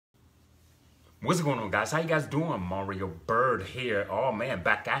What's going on, guys? How you guys doing? Mario Byrd here. Oh man,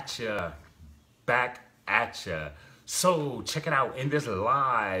 back at ya, back at ya. So check it out in this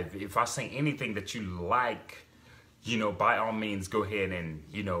live. If I say anything that you like, by all means, go ahead and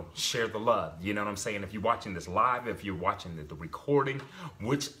share the love. You know what I'm saying? If you're watching this live, if you're watching the recording,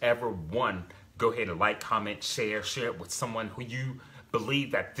 whichever one, go ahead and like, comment, share it with someone who you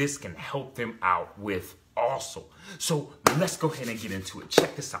believe that this can help them out with also. So let's go ahead and get into it.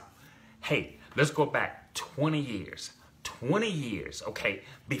 Check this out. Hey, let's go back 20 years, okay,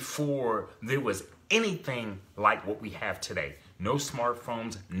 before there was anything like what we have today. No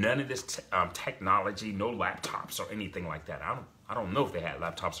smartphones, none of this technology, no laptops or anything like that. I don't know if they had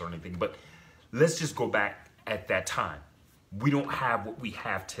laptops or anything, but let's just go back at that time. We don't have what we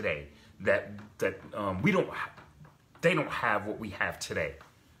have today. They don't have what we have today,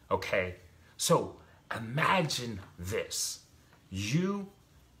 okay? So imagine this. You're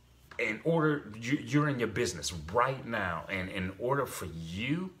in your business right now, and in order for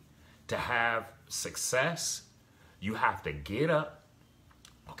you to have success, you have to get up,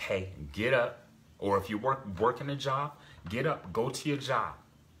 okay? Get up, or if you're working a job, get up, go to your job,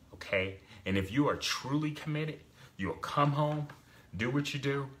 okay? And if you are truly committed, you'll come home, do what you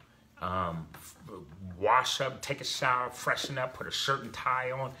do, wash up, take a shower, freshen up, put a shirt and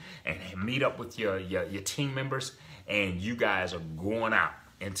tie on, and meet up with your team members, and you guys are going out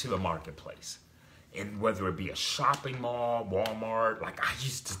into the marketplace. And whether it be a shopping mall, Walmart, like I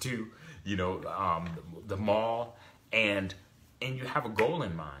used to do, the mall, and you have a goal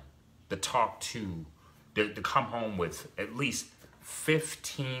in mind to come home with at least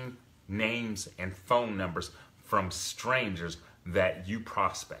 15 names and phone numbers from strangers that you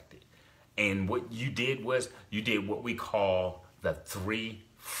prospected. And what you did was you did what we call the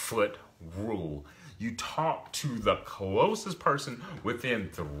 3-foot rule. You talk to the closest person within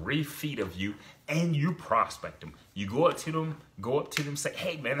 3 feet of you, and you prospect them. You go up to them, say,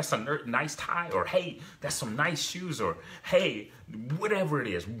 hey man, that's a nice tie, or hey, that's some nice shoes, or hey, whatever it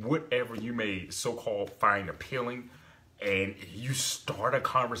is, whatever you may so-called find appealing, and you start a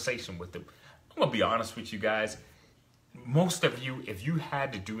conversation with them. I'm gonna be honest with you guys. Most of you, if you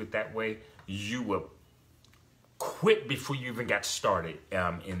had to do it that way, you would quit before you even got started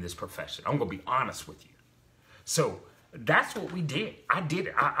in this profession. I'm gonna be honest with you. So that's what we did. I did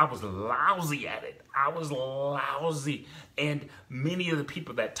it. I was lousy at it. I was lousy. And many of the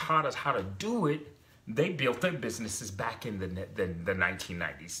people that taught us how to do it, they built their businesses back in the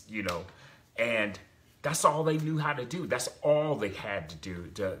 1990s, and that's all they knew how to do. That's all they had to do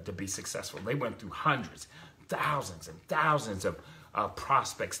to be successful. They went through hundreds, thousands and thousands of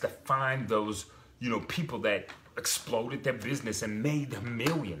prospects to find those, people that exploded their business and made them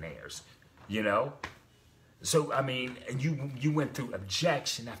millionaires, So, I mean, you went through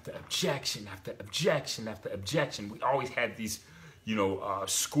objection after objection after objection after objection. We always had these,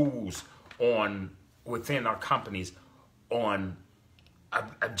 schools within our companies on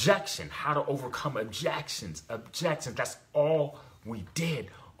objection, how to overcome objections. That's all we did,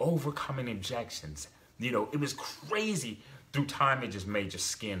 overcoming objections. It was crazy. Through time, it just made your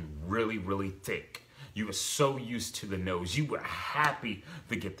skin really, really thick. You were so used to the no's. You were happy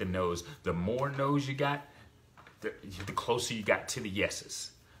to get the no's. The more no's you got, the closer you got to the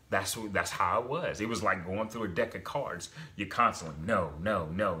yeses. That's how it was. It was like going through a deck of cards. You're constantly no, no,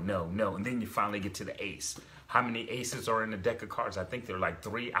 no, no, no. And then you finally get to the ace. How many aces are in a deck of cards? I think there are like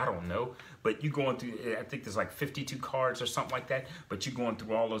 3. I don't know. But you're going through, I think there's like 52 cards or something like that. But you're going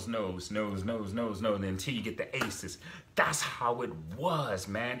through all those no's, until you get the aces. That's how it was,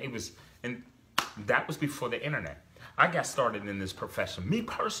 man. And that was before the internet. I got started in this profession. Me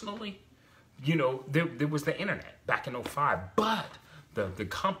personally, there was the internet back in 2005. But the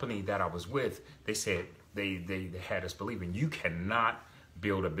company that I was with, they said, they had us believing you cannot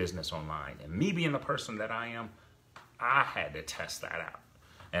build a business online. And me being the person that I am, I had to test that out.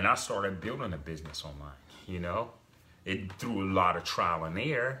 And I started building a business online, It through a lot of trial and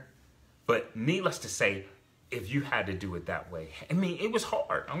error. But needless to say, if you had to do it that way, I mean, it was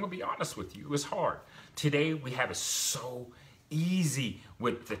hard. I'm going to be honest with you. It was hard. Today, we have it so easy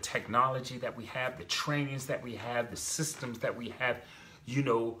with the technology that we have, the trainings that we have, the systems that we have,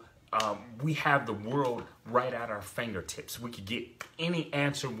 we have the world right at our fingertips. We could get any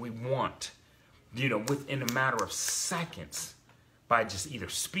answer we want, within a matter of seconds by just either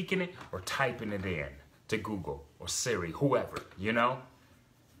speaking it or typing it in to Google or Siri, whoever,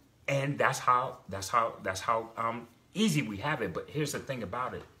 And that's how easy we have it. But here's the thing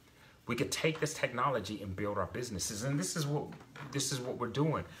about it. We could take this technology and build our businesses. And this is what we're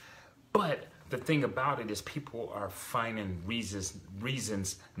doing. But the thing about it is people are finding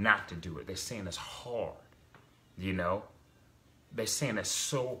reasons not to do it. They're saying it's hard, you know? They're saying it's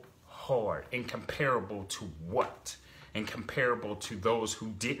so hard. Incomparable to what? Incomparable to those who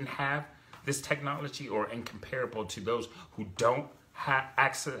didn't have this technology, or incomparable to those who don't have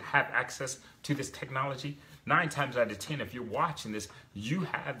access to this technology? 9 times out of 10, if you're watching this, you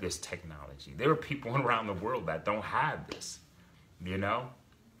have this technology. There are people around the world that don't have this, you know?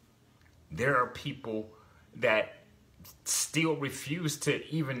 There are people that still refuse to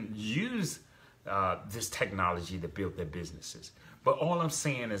even use this technology to build their businesses. But all I'm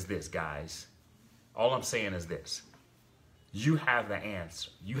saying is this, guys. All I'm saying is this. You have the answer.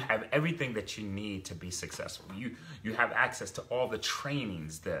 You have everything that you need to be successful. You have access to all the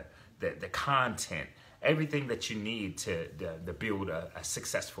trainings, the content, everything that you need to build a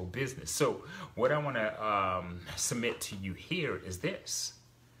successful business. So what I want to submit to you here is this.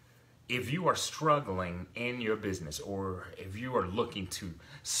 If you are struggling in your business, or if you are looking to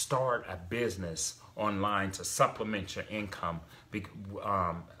start a business online to supplement your income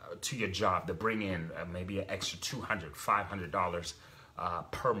to your job, to bring in maybe an extra $200, $500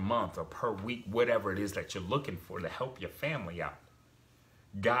 per month or per week, whatever it is that you're looking for to help your family out,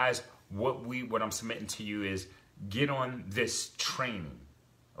 guys, what I'm submitting to you is get on this training,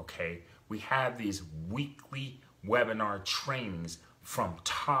 okay? We have these weekly webinar trainings from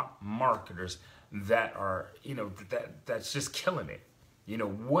top marketers that are, you know, that's just killing it. You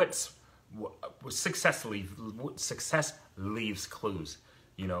know, success leaves clues.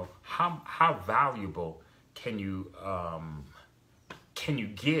 You know, how valuable can you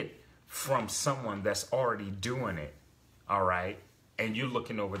get from someone that's already doing it, all right? And you're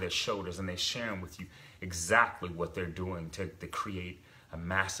looking over their shoulders and they're sharing with you exactly what they're doing to create a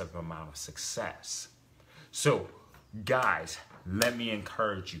massive amount of success. So, guys, let me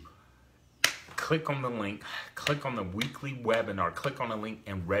encourage you. Click on the link, click on the weekly webinar, click on the link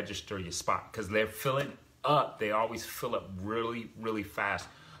and register your spot, because they're filling up. They always fill up really, really fast.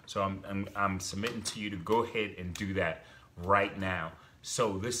 So I'm submitting to you to go ahead and do that right now.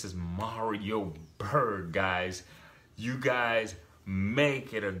 So this is Mario Byrd, guys. You guys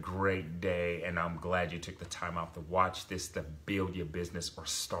make it a great day, and I'm glad you took the time out to watch this, to build your business or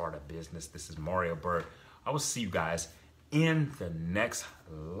start a business. This is Mario Byrd. I will see you guys in the next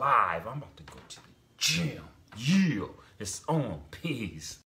live. I'm about to go to the gym. Yeah, it's on. Peace.